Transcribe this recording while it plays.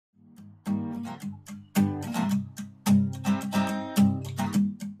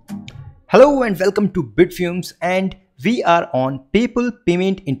Hello and welcome to Bitfumes, and we are on PayPal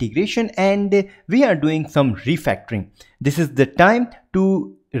payment integration and we are doing some refactoring. This is the time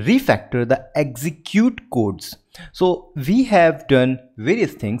to refactor the execute codes. So we have done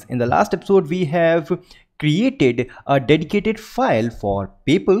various things. In the last episode we have created a dedicated file for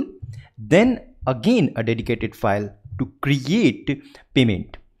PayPal, then again a dedicated file to create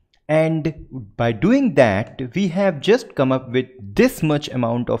payment. And by doing that, we have just come up with this much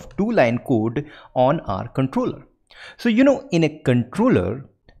amount of 2-line code on our controller. So, in a controller,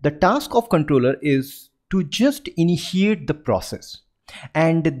 the task of controller is to just initiate the process.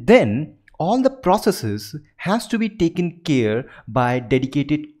 And then all the processes has to be taken care by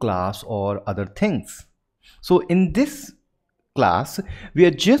dedicated class or other things. So in this class, we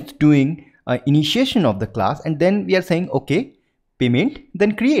are just doing initiation of the class, and then we are saying, okay, payment,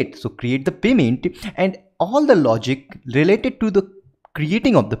 then create. So create the payment, and all the logic related to the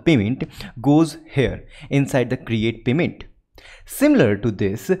creating of the payment goes here inside the create payment. Similar to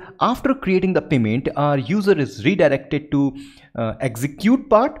this, after creating the payment, our user is redirected to execute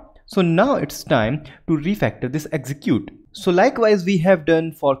part. So now it's time to refactor this execute. So likewise we have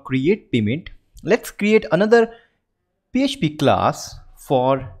done for create payment. Let's create another PHP class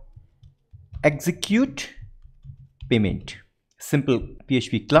for execute payment. Simple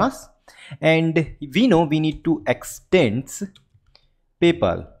PHP class, and we know we need to extend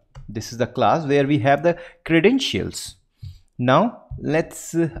PayPal. This is the class where we have the credentials. Now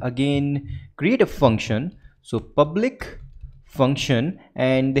let's again create a function. So public function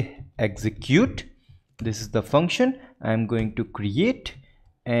and execute. This is the function I'm going to create,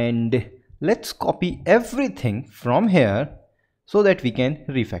 and let's copy everything from here so that we can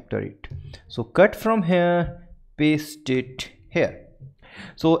refactor it. So cut from here, paste it here.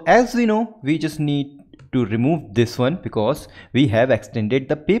 So as we know, we just need to remove this one because we have extended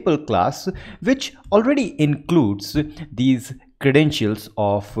the PayPal class, which already includes these credentials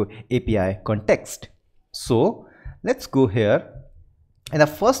of API context. So let's go here, and the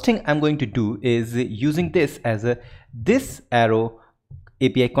first thing I'm going to do is using this as a this arrow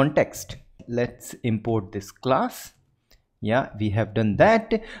API context. Let's import this class. Yeah, we have done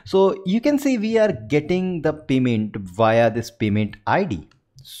that. So you can see we are getting the payment via this payment ID.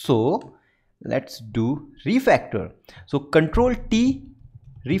 So let's do refactor. So Control T,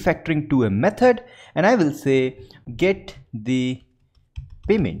 refactoring to a method, and I will say get the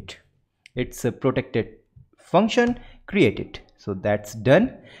payment. It's a protected function, create it. So that's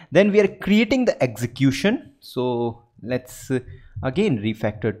done. Then we are creating the execution. So let's again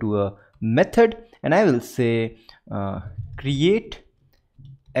refactor to a method, and I will say create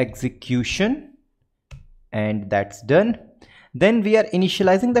execution, and that's done. Then we are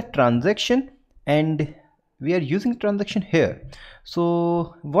initializing the transaction, and we are using transaction here.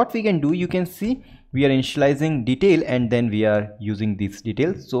 So what we can do, you can see we are initializing detail, and then we are using these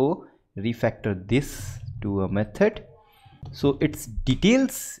details. So refactor this to a method. So it's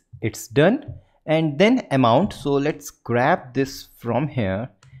details, it's done. And then amount. So let's grab this from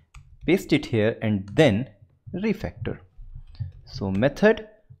here, paste it here, and then refactor. So method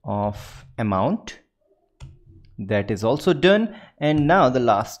of amount, that is also done. And now the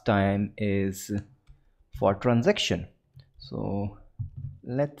last time is for transaction. So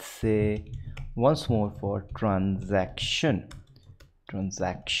let's say once more for transaction.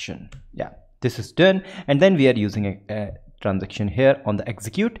 Yeah, this is done. And then we are using a transaction here on the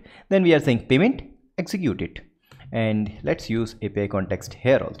execute. Then we are saying payment, execute it, and let's use API context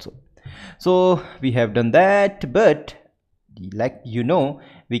here also. So we have done that, but like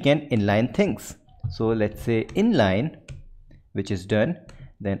we can inline things. So let's say inline, which is done,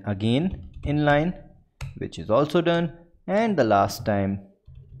 then again inline, which is also done, and the last time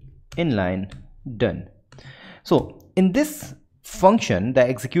inline, done. So in this function, the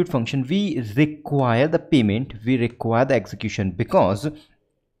execute function, we require the payment, we require the execution, because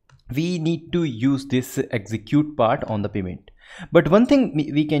we need to use this execute part on the payment. But one thing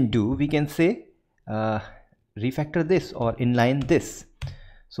we can do, we can say refactor this or inline this.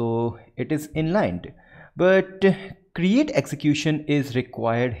 So it is inlined, but create execution is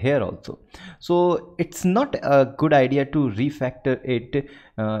required here also. So it's not a good idea to refactor it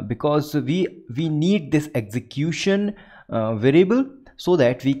because we need this execution variable so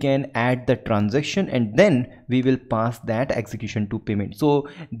that we can add the transaction, and then we will pass that execution to payment. So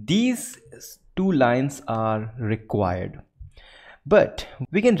these two lines are required. But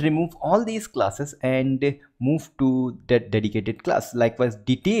we can remove all these classes and move to that dedicated class. Likewise,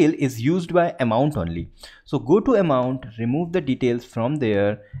 detail is used by amount only. So go to amount, remove the details from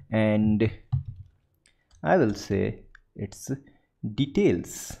there, and I will say it's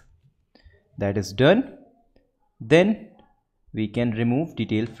details. that is done. Then we can remove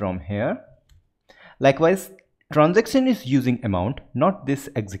detail from here. Likewise, transaction is using amount, not this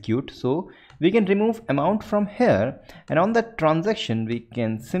execute, so we can remove amount from here, and on the transaction we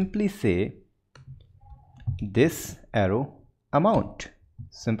can simply say this arrow amount.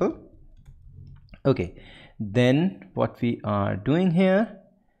 Simple. Okay, then what we are doing here,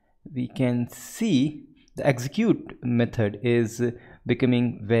 we can see the execute method is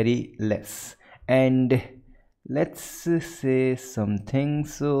becoming very less, and let's say something.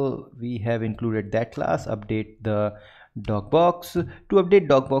 So we have included that class, update the docbox. To update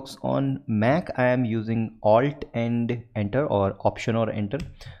docbox on Mac, I am using alt and enter, or option or enter,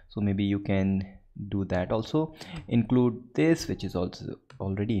 so maybe you can do that also. Include this, which is also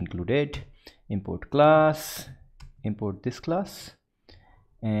already included. Import class, import this class,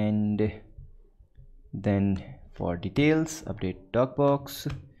 and then for details update docbox.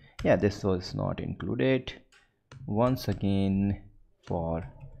 Yeah, this was not included. Once again for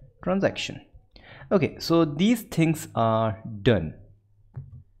transaction. Okay, so these things are done.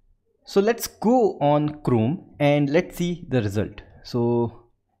 So let's go on Chrome and let's see the result. So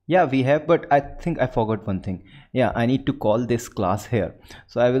yeah, we have, but I think I forgot one thing. Yeah, I need to call this class here.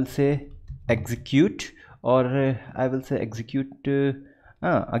 So I will say execute, or I will say execute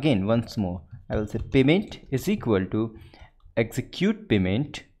again once more. I will say payment is equal to execute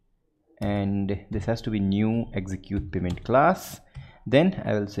payment, and this has to be new execute payment class. Then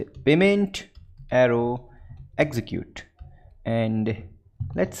I will say payment arrow execute, and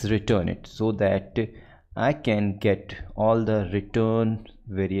let's return it so that I can get all the return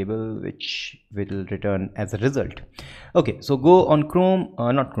variable which will return as a result. Okay, so go on Chrome,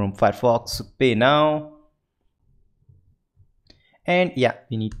 not Chrome, Firefox, pay now, and yeah,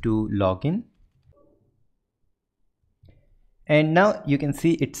 we need to log in. And now you can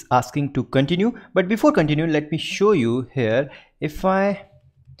see it's asking to continue, but before continue, let me show you here. If I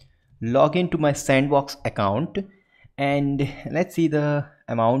log into my Sandbox account, and let's see the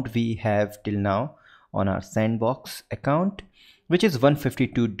amount we have till now on our Sandbox account, which is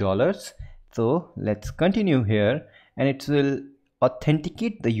 $152. So let's continue here, and it will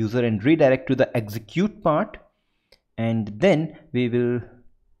authenticate the user and redirect to the execute part, and then we will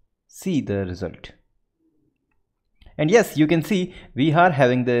see the result. And yes, you can see we are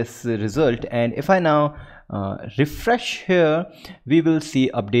having this result, and if I now refresh here, we will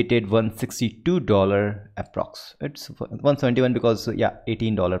see updated $162 approx. It's 171 because yeah,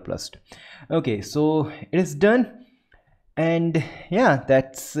 $18 plus. Okay, so it is done, and yeah,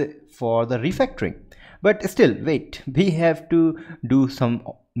 that's for the refactoring. But still, wait, we have to do some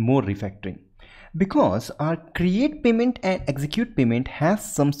more refactoring, because our create payment and execute payment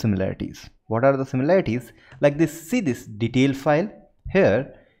has some similarities. What are the similarities? Like this, see this detail file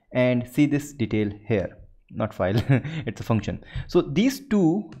here, and see this detail here. Not file, it's a function. So these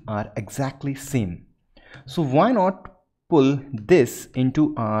two are exactly same. So why not pull this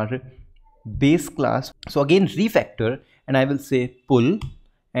into our base class? So again, refactor, and I will say pull,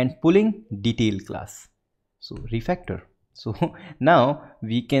 and pulling detail class. So refactor. So now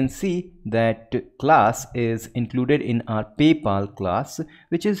we can see that class is included in our PayPal class,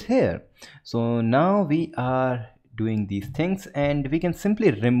 which is here. So now we are doing these things, and we can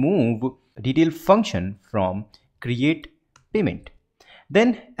simply remove detail function from create payment.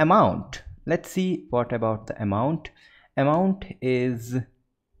 Then amount. Let's see what about the amount. Amount is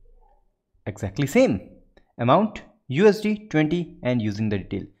exactly same. Amount USD 20 and using the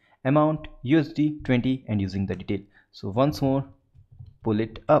detail. Amount USD 20 and using the detail. So once more, pull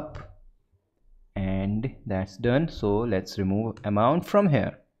it up, and that's done. So let's remove amount from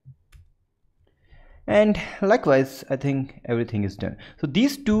here, and likewise I think everything is done. So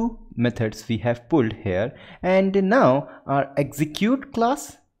these two methods we have pulled here, and now our execute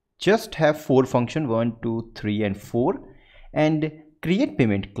class just have 4 functions, 1 2 3 and 4, and create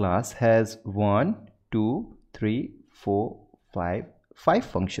payment class has 1 2 3 4 5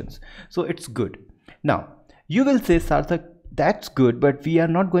 functions. So it's good. Now you will say, Sarthak, that's good, but we are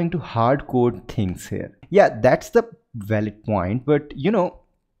not going to hard code things here. Yeah, that's the valid point, but you know,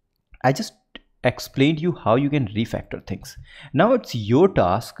 I just explained you how you can refactor things. Now it's your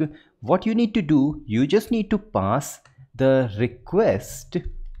task. What you need to do, you just need to pass the request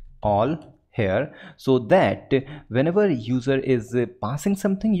all here, so that whenever user is passing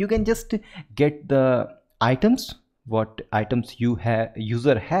something, you can just get the items, what items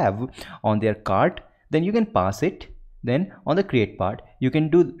user have on their cart, then you can pass it. Then on the create part, you can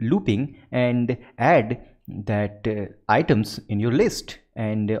do looping and add that items in your list.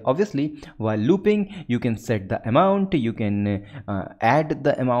 And obviously while looping you can set the amount, you can add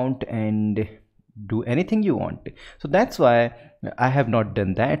the amount and do anything you want. So that's why I have not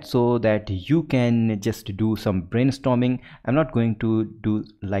done that, so that you can just do some brainstorming. I'm not going to do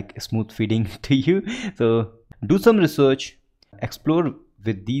like smooth feeding to you. So do some research, explore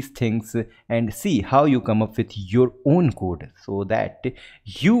with these things, and see how you come up with your own code so that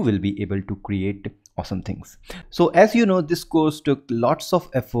you will be able to create awesome things. So as you know, this course took lots of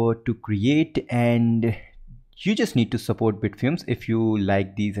effort to create, and you just need to support Bitfumes if you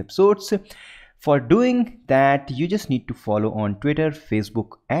like these episodes. For doing that, you just need to follow on Twitter,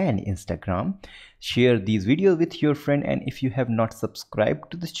 Facebook, and Instagram. Share these videos with your friend, and if you have not subscribed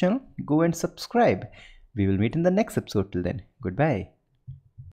to this channel, go and subscribe. We will meet in the next episode. Till then, goodbye.